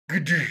The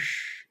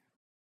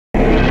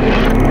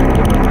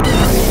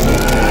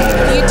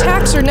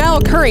attacks are now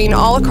occurring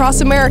all across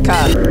America.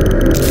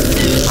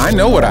 I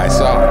know what I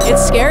saw.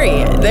 It's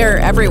scary. They're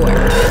everywhere.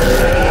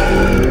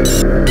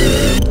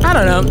 I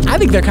don't know. I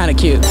think they're kind of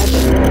cute.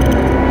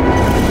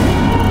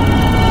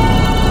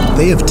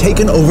 They have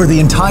taken over the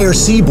entire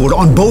seaboard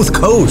on both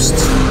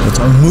coasts. It's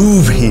our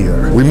move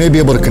here. We may be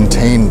able to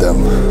contain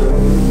them,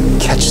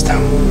 catch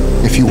them,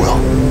 if you will,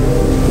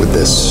 with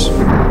this.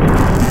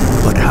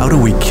 But how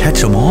do we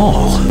catch them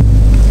all?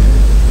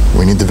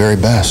 We need the very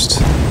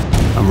best.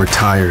 I'm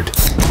retired.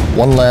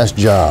 One last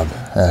job,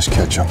 Ash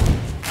Ketchum.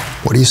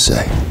 What do you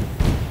say?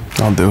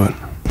 I'll do it.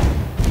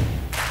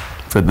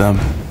 For them.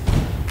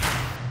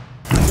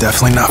 And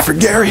definitely not for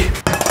Gary.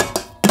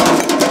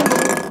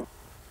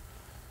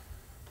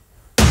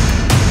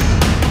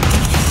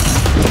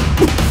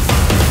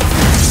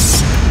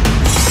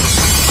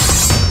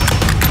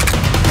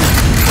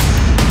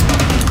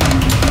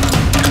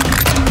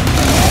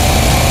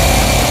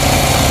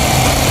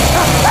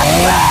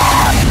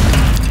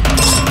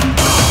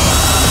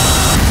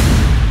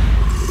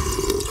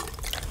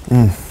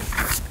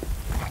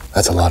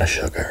 That's a lot of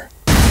sugar.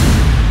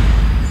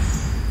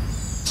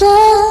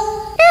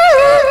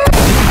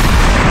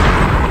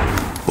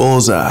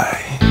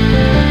 Bullseye.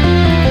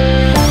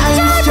 I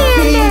used to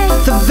be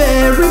the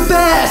very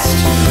best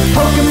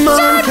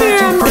Pokemon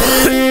catching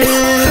friend.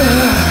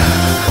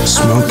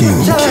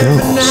 Smoking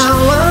kills.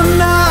 Now I'm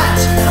not.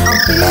 I'm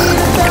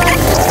being back.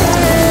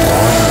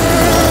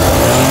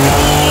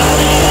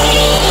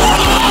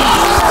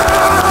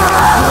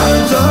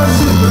 Words are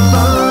super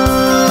fun.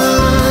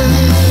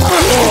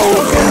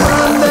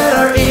 Pokemon that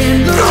are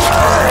in the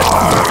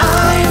wild. I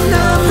am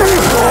number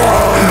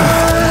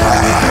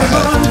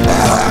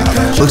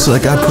one. Looks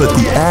like I put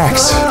the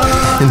axe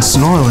in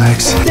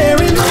Snorlax.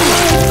 Staring me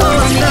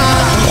on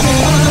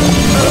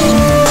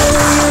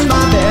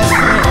my best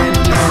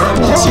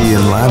friend. See you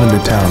in Lavender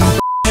Town.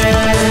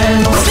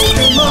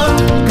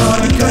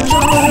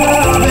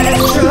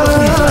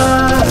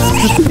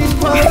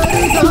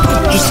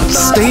 Just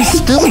stay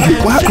still, you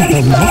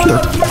whackable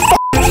motherfucker.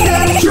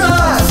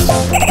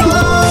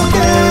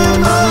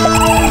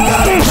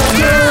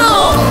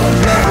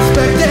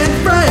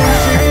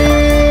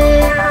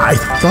 I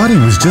thought he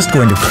was just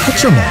going to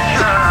catch them all.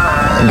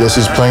 I guess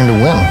he's playing to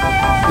win.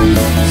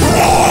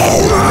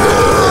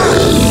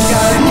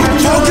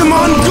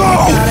 Pokemon Go!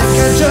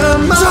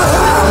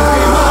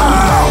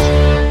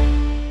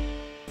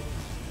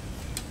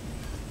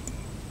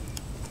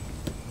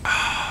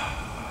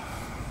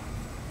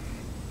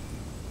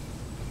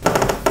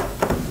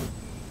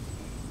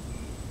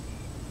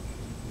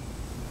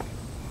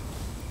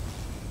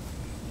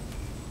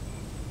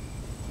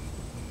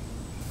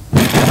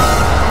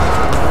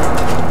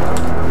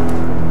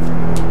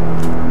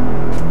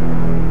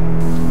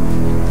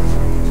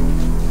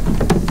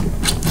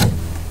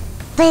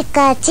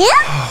 Pikachu?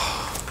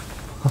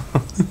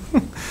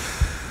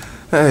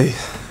 Hey,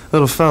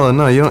 little fella,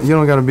 no, you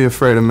don't gotta be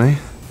afraid of me.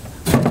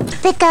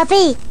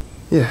 Pika-pee.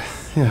 Yeah,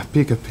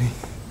 Pika-Pee.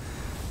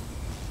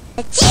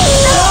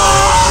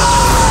 Achoo!